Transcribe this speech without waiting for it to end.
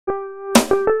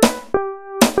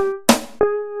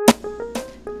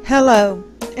Hello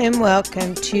and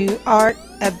welcome to Art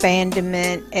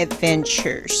Abandonment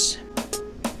Adventures.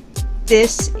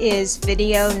 This is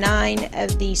video 9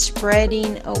 of the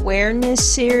Spreading Awareness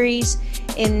series.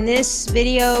 In this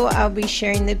video, I'll be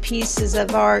sharing the pieces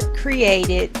of art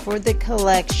created for the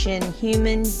collection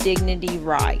Human Dignity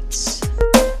Rights.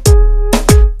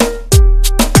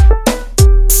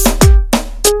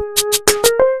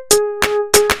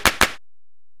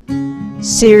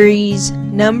 Series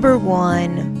number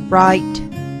 1, Right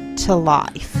to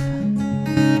Life.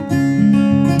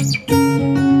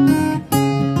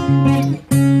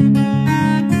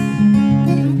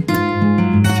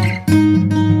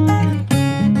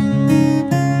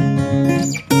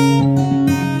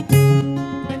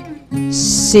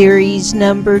 Series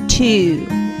number 2,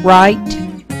 Right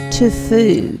to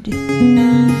Food.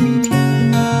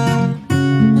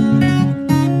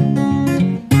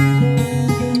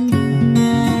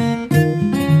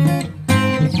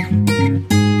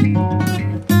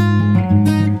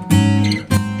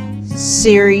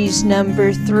 Series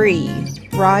number 3,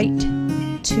 Right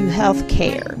to Health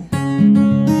Care.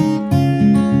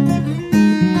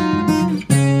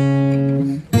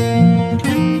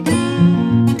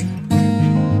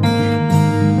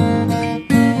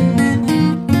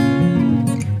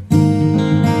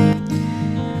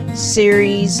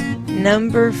 Series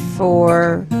number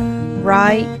 4,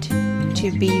 Right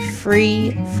to be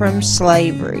Free from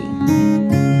Slavery.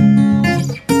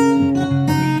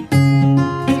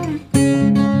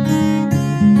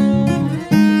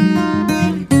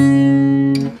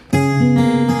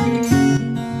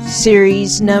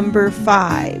 Series number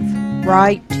 5,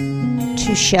 Right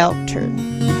to Shelter.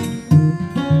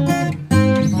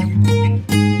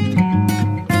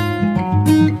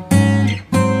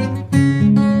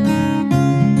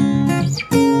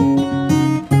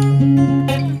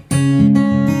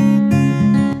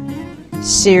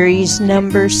 Series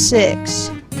number 6,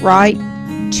 Right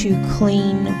to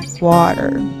Clean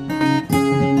Water.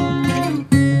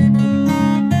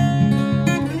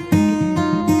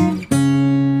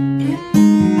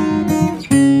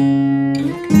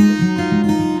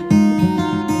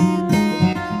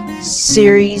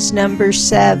 Series number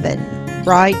 7,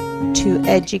 Right to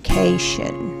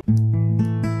Education.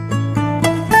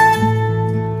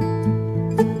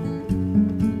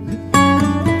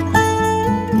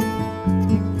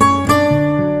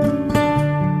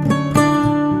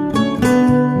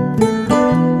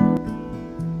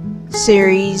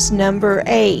 Series number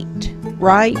 8,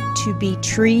 Right to be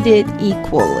Treated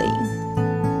Equally.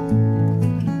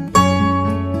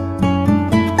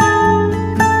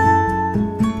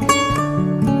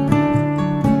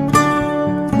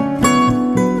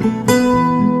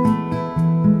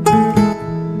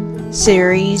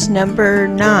 Series number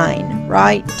 9,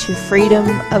 Right to Freedom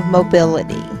of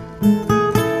Mobility.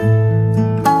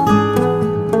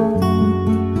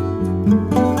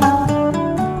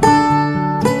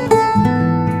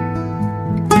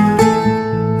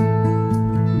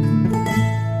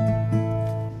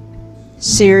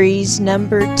 Series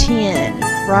number 10,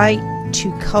 Right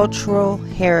to Cultural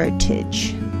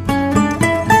Heritage.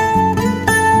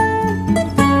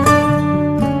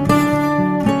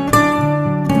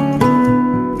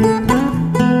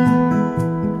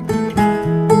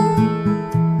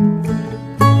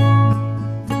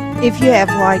 If you have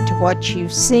liked what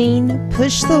you've seen,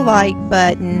 push the like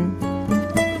button,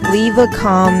 leave a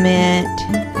comment,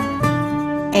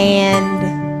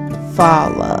 and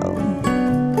follow.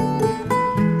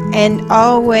 And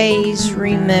always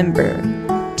remember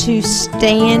to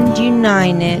stand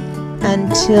united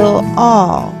until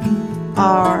all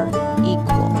are